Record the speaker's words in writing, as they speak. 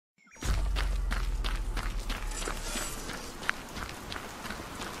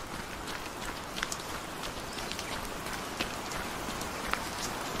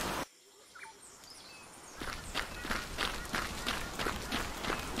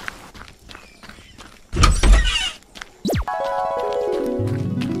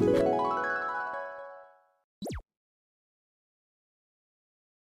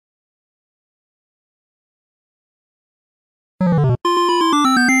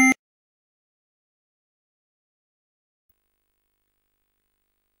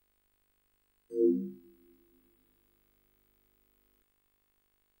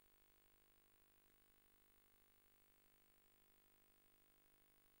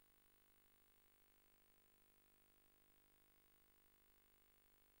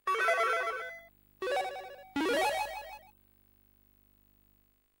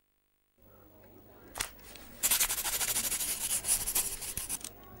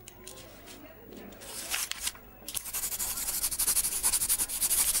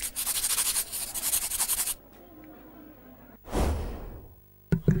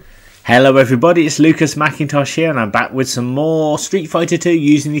Hello everybody, it's Lucas Mackintosh here and I'm back with some more Street Fighter 2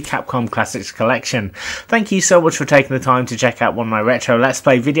 using the Capcom Classics Collection. Thank you so much for taking the time to check out one of my retro Let's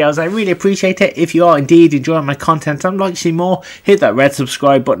Play videos. I really appreciate it. If you are indeed enjoying my content and like to see more, hit that red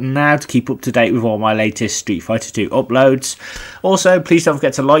subscribe button now to keep up to date with all my latest Street Fighter 2 uploads. Also, please don't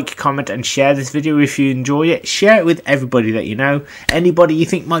forget to like, comment and share this video if you enjoy it. Share it with everybody that you know. Anybody you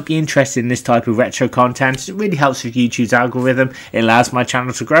think might be interested in this type of retro content. It really helps with YouTube's algorithm. It allows my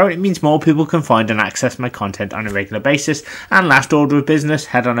channel to grow. It means more people can find and access my content on a regular basis. And last order of business,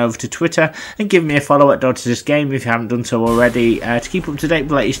 head on over to Twitter and give me a follow at DotaThisGame if you haven't done so already to keep up to date with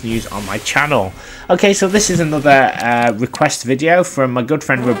the latest news on my channel. Okay, so this is another request video from my good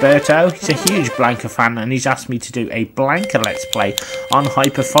friend Roberto. He's a huge Blanka fan and he's asked me to do a Blanka Let's Play on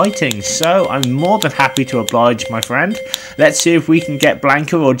hyper fighting. So I'm more than happy to oblige, my friend. Let's see if we can get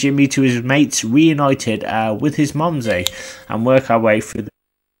Blanka or Jimmy to his mates reunited with his Momsy and work our way through the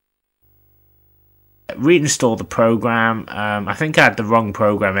reinstall the program. I think I had the wrong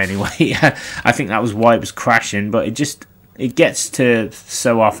program anyway. I think that was why it was crashing, but it gets to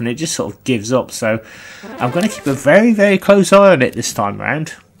so often it just sort of gives up, so I'm going to keep a very close eye on it this time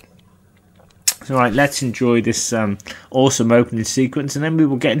around. So right, let's enjoy this awesome opening sequence and then we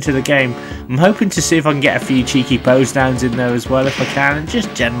will get into the game. I'm hoping to see if I can get a few cheeky pose downs in there as well if I can, and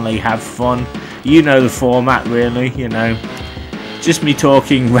just generally have fun. You know the format really, you know. Just me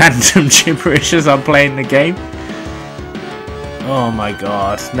talking random gibberish as I'm playing the game. Oh my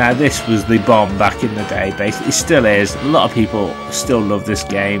god. Now this was the bomb back in the day, basically. It still is. A lot of people still love this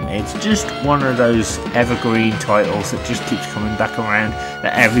game. It's just one of those evergreen titles that just keeps coming back around,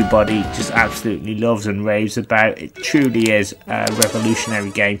 that everybody just absolutely loves and raves about. It truly is a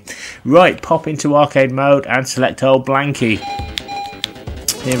revolutionary game. Right, pop into arcade mode and select old Blanky.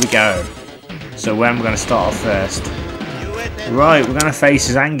 Here we go. So where am I going to start off first? Right, we're going to face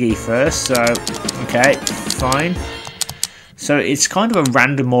Zangief first, so, okay, fine. So it's kind of a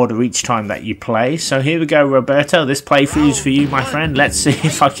random order each time that you play. So here we go, Roberto, this playthrough's for you, my friend. Let's see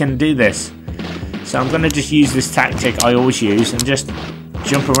if I can do this. So I'm going to just use this tactic I always use and just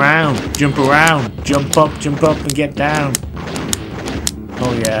jump around, jump up and get down.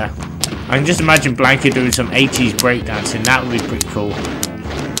 Oh yeah. I can just imagine Blanka doing some 80s breakdancing, that would be pretty cool.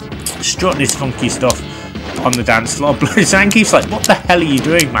 Strutting his funky stuff on the dance floor. Zangief's like, what the hell are you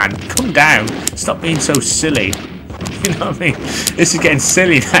doing, man? Come down. Stop being so silly. You know what I mean? This is getting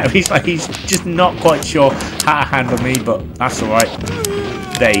silly now. He's just not quite sure how to handle me, but that's alright.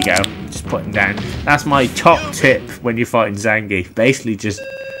 There you go. Just put him down. That's my top tip when you're fighting Zangief. Basically just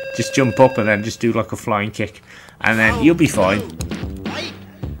jump up and then just do like a flying kick. And then you'll be fine.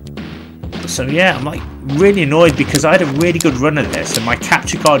 So yeah, I'm like really annoyed because I had a really good run at this and my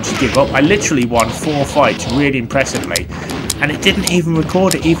capture card just gave up. I literally won 4 fights really impressively and it didn't even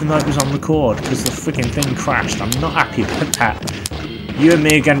record it even though it was on record because the freaking thing crashed. I'm not happy about that. You and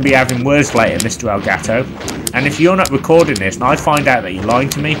me are going to be having words later, Mr. Elgato, and if you're not recording this and I find out that you're lying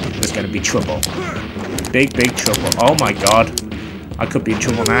to me, there's going to be trouble. Big trouble. Oh my god, I could be in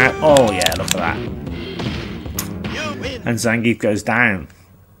trouble now. Oh yeah, look at that. And Zangief goes down.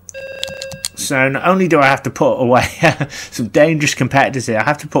 So not only do I have to put away some dangerous competitors here, I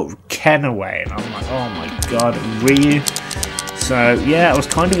have to put Ken away, and I'm like, oh my god, Ryu. So yeah, I was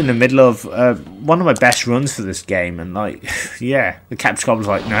kind of in the middle of one of my best runs for this game, and like, yeah, the capture card was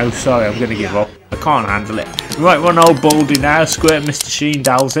like, no, sorry, I'm going to give up. I can't handle it. Right, we're on old Baldy now. Squirt Mr. Sheen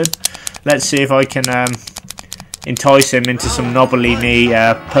dials in. Let's see if I can entice him into some knobbly knee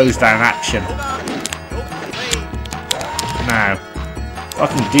pose down action. Now, if I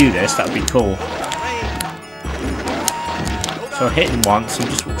can do this, that would be cool. So I hit him once and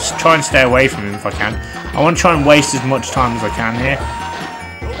just try and stay away from him if I can. I want to try and waste as much time as I can here.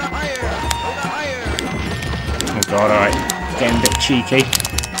 Oh god, alright. Getting a bit cheeky.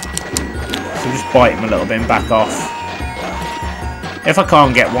 So just bite him a little bit and back off. If I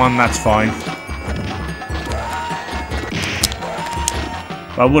can't get one, that's fine.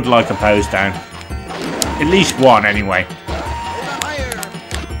 But I would like a pose down. At least one anyway.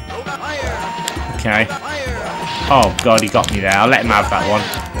 Okay. Oh god, he got me there. I'll let him have that one.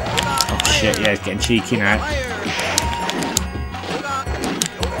 Oh shit, yeah, he's getting cheeky now.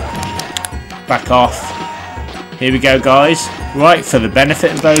 Back off. Here we go, guys. Right, for the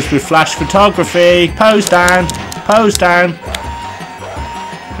benefit of those with flash photography. Pose down. Pose down.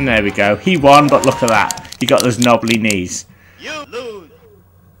 And there we go. He won, but look at that. He got those knobbly knees.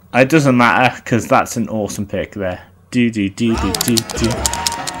 It doesn't matter, because that's an awesome pick there. Do.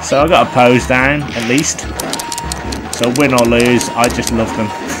 So I got a pose down, at least. So win or lose, I just love them.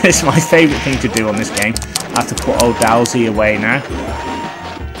 It's my favourite thing to do on this game. I have to put old Dowsy away now.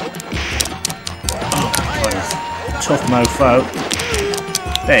 tough mofo.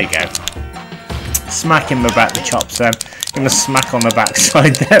 There you go. Smack him about the chops then. Gonna smack on the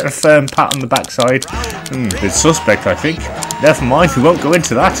backside there, a firm pat on the backside. Bit suspect, I think. Never mind, we won't go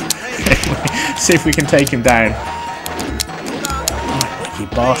into that. See if we can take him down. Oh, lucky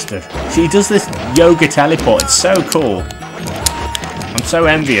bastard. See, he does this yoga teleport, it's so cool. I'm so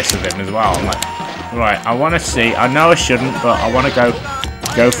envious of him as well. I'm like, right, I want to see, I know I shouldn't, but I want to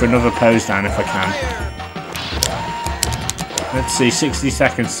go for another pose down if I can. Let's see, 60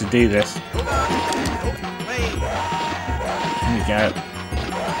 seconds to do this. Here we go.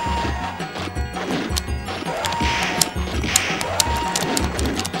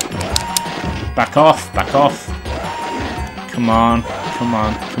 Back off, back off. Come on, come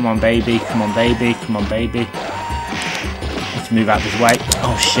on, come on baby, come on baby, come on baby. Let's move out of his way.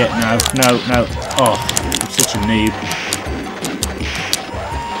 Oh shit, no, no, no. Oh, I'm such a noob.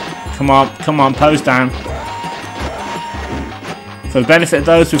 Come on, pose down. For the benefit of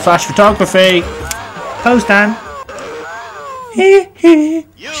those with flash photography, pose down.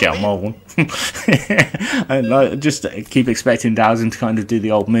 Shit, I'm old. I just keep expecting Dowson to kind of do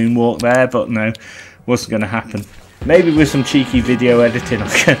the old moonwalk there, but no, wasn't going to happen. Maybe with some cheeky video editing I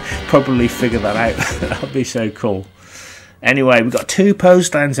can probably figure that out. That would be so cool. Anyway, we've got 2 pose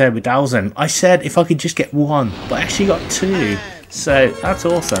downs there with Dowson. I said if I could just get 1, but I actually got 2. So that's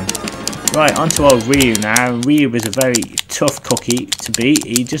awesome. Right, on to old Ryu now. Ryu is a very tough cookie to beat.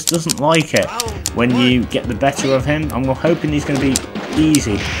 He just doesn't like it when you get the better of him. I'm hoping he's going to be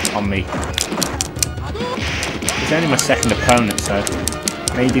easy on me. He's only my second opponent, so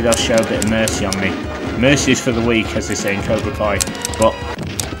maybe they'll show a bit of mercy on me. Mercy is for the weak, as they say in Cobra Kai. But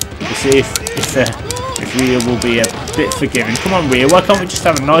we'll see if Ryu will be a bit forgiving. Come on, Ryu, why can't we just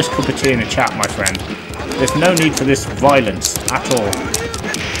have a nice cup of tea and a chat, my friend? There's no need for this violence at all.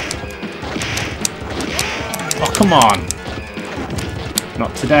 Oh, come on.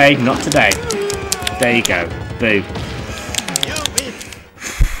 Not today, not today. There you go. Boo.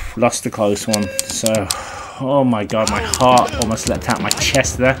 Lost a close one. So, oh my god, my heart almost leapt out my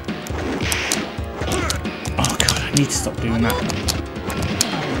chest there. Oh god, I need to stop doing that.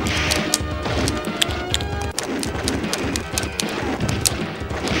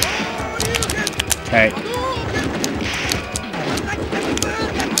 Okay.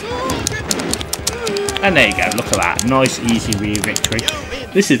 And there you go, look at that. Nice, easy Ryu victory.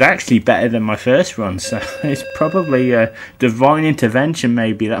 This is actually better than my first run, so it's probably a divine intervention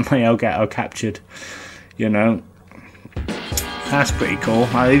maybe that my Elgato captured. You know. That's pretty cool.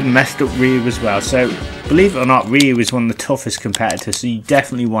 I even messed up Ryu as well. So, believe it or not, Ryu is one of the toughest competitors, so you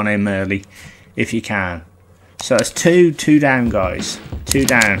definitely want him early if you can. So it's two down, guys. 2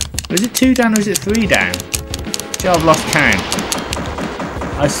 down. Was it 2 down or was it 3 down? I've lost count.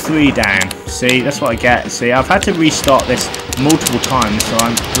 That's 3 down. See, that's what I get. See, I've had to restart this multiple times, so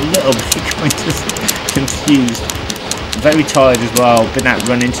I'm a little bit kind of confused. I'm very tired as well. Been out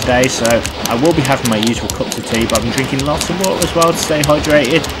running today, so I will be having my usual cups of tea, but I've been drinking lots of water as well to stay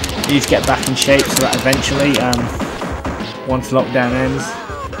hydrated. Need to get back in shape so that eventually, once lockdown ends,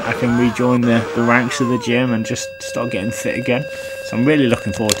 I can rejoin the ranks of the gym and just start getting fit again. So I'm really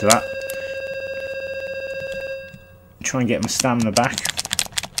looking forward to that. Try and get my stamina back.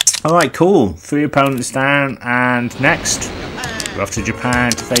 Alright, cool. 3 opponents down, and next we're off to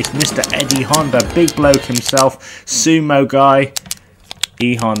Japan to face Mr. E.Honda, big bloke himself, sumo guy,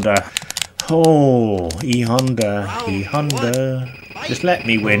 E.Honda. Oh, E.Honda, E.Honda. Just let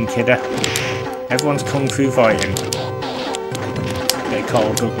me win, kidder. Everyone's kung fu fighting. Get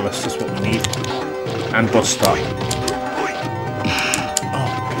Carl Douglas, that's what we need. And Buster. Oh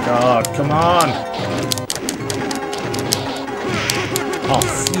my god, come on! Oh,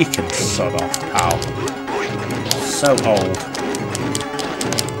 you can sod off, pal. So old.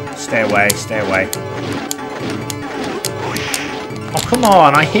 Stay away, stay away. Oh, come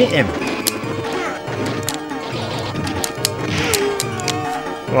on, I hit him.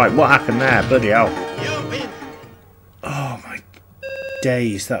 Right, what happened there? Bloody hell. Oh my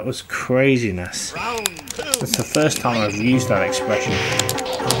days, that was craziness. That's the first time I've used that expression.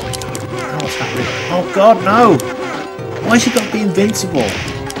 Oh my god, what's happening? Oh god, no! Why has he got to be invincible?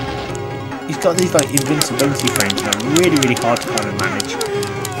 He's got these like invincibility frames that are really, really hard to kind of manage.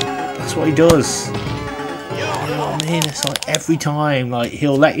 That's what he does. You know what I mean? It's like every time, like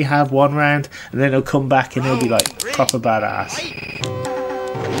he'll let you have 1 round, and then he'll come back and he'll be like proper badass.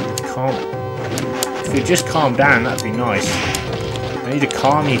 If you just calm down, that'd be nice. I need a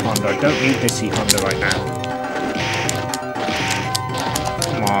calm E.Honda. I don't need this E.Honda right now.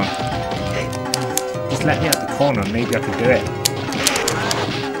 Come on. Just let me out the corner and maybe I can do it.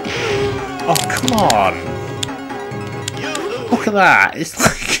 Oh, come on. Look at that. It's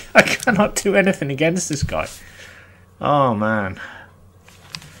like I cannot do anything against this guy. Oh, man.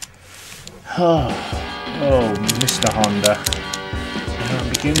 Oh, Mr. Honda. I'm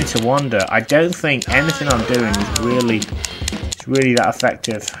beginning to wonder. I don't think anything I'm doing is really that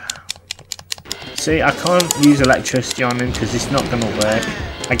effective. See, I can't use electricity on him because it's not going to work.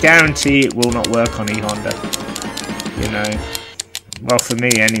 I guarantee it will not work on E.Honda. You know, well, for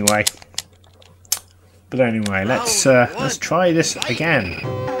me anyway. But anyway, let's try this again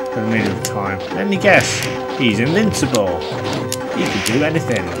for a minute of time. Let me guess, he's invincible. He can do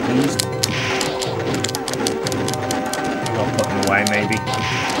anything. He's not putting away, maybe.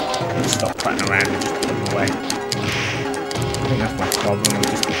 Let's stop putting around and just put him away. I think that's my problem. I'm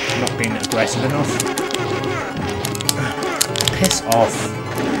just not being aggressive enough. Piss off.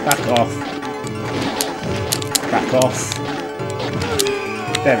 Back off. Back off.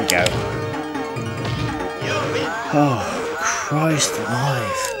 There we go. Oh, Christ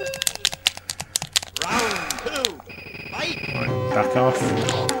alive. Right, back off.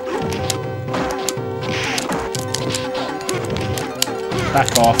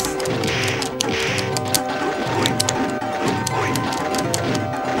 Back off.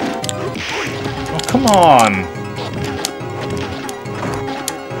 Oh, come on.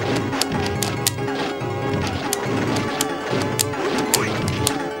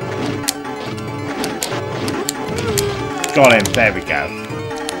 Got him, there we go.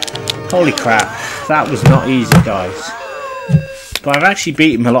 Holy crap, that was not easy, guys. But I've actually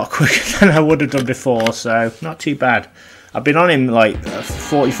beat him a lot quicker than I would have done before, so not too bad. I've been on him like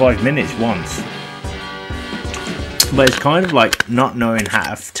 45 minutes once. But it's kind of like not knowing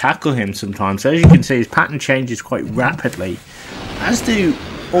how to tackle him sometimes. So as you can see, his pattern changes quite rapidly, as do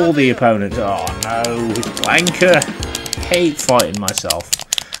all the opponents. Oh no, it's Blanka. I hate fighting myself.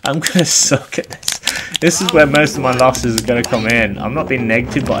 I'm going to suck at this. This is where most of my losses are going to come in. I'm not being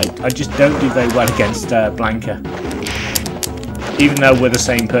negative, but I just don't do very well against Blanka. Even though we're the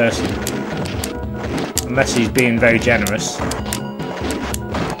same person. Unless he's being very generous.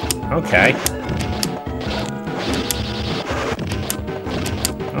 Okay.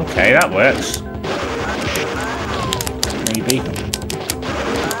 Okay, that works. Maybe.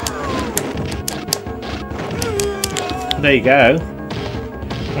 There you go.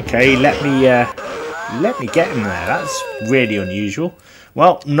 Okay, let me get him there. That's really unusual.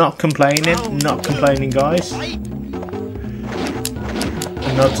 Well, not complaining, guys.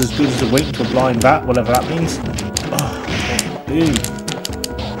 And not as good as a wink to a blind bat, whatever that means. Oh, boom.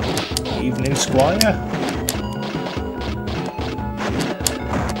 Evening, Squire.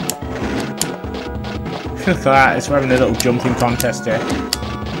 Look at that, it's having a little jumping contest here.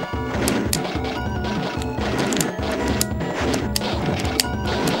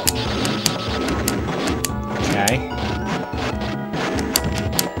 Okay.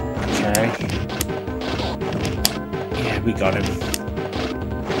 Yeah, we got him.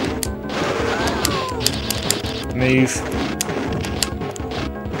 Move.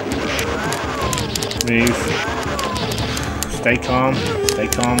 Move. Stay calm. Stay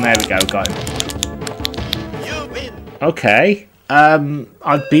calm. There we go. Got him. Okay. I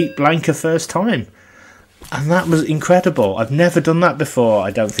beat Blanka first time. And that was incredible. I've never done that before,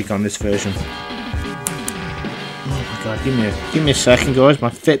 I don't think, on this version. Oh my god, give me a second, guys. My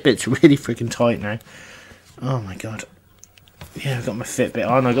Fitbit's really freaking tight now. Oh my god. Yeah, I've got my Fitbit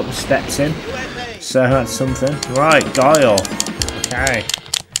on, I've got my steps in. So that's something. Right, dial. Okay.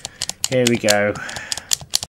 Here we go.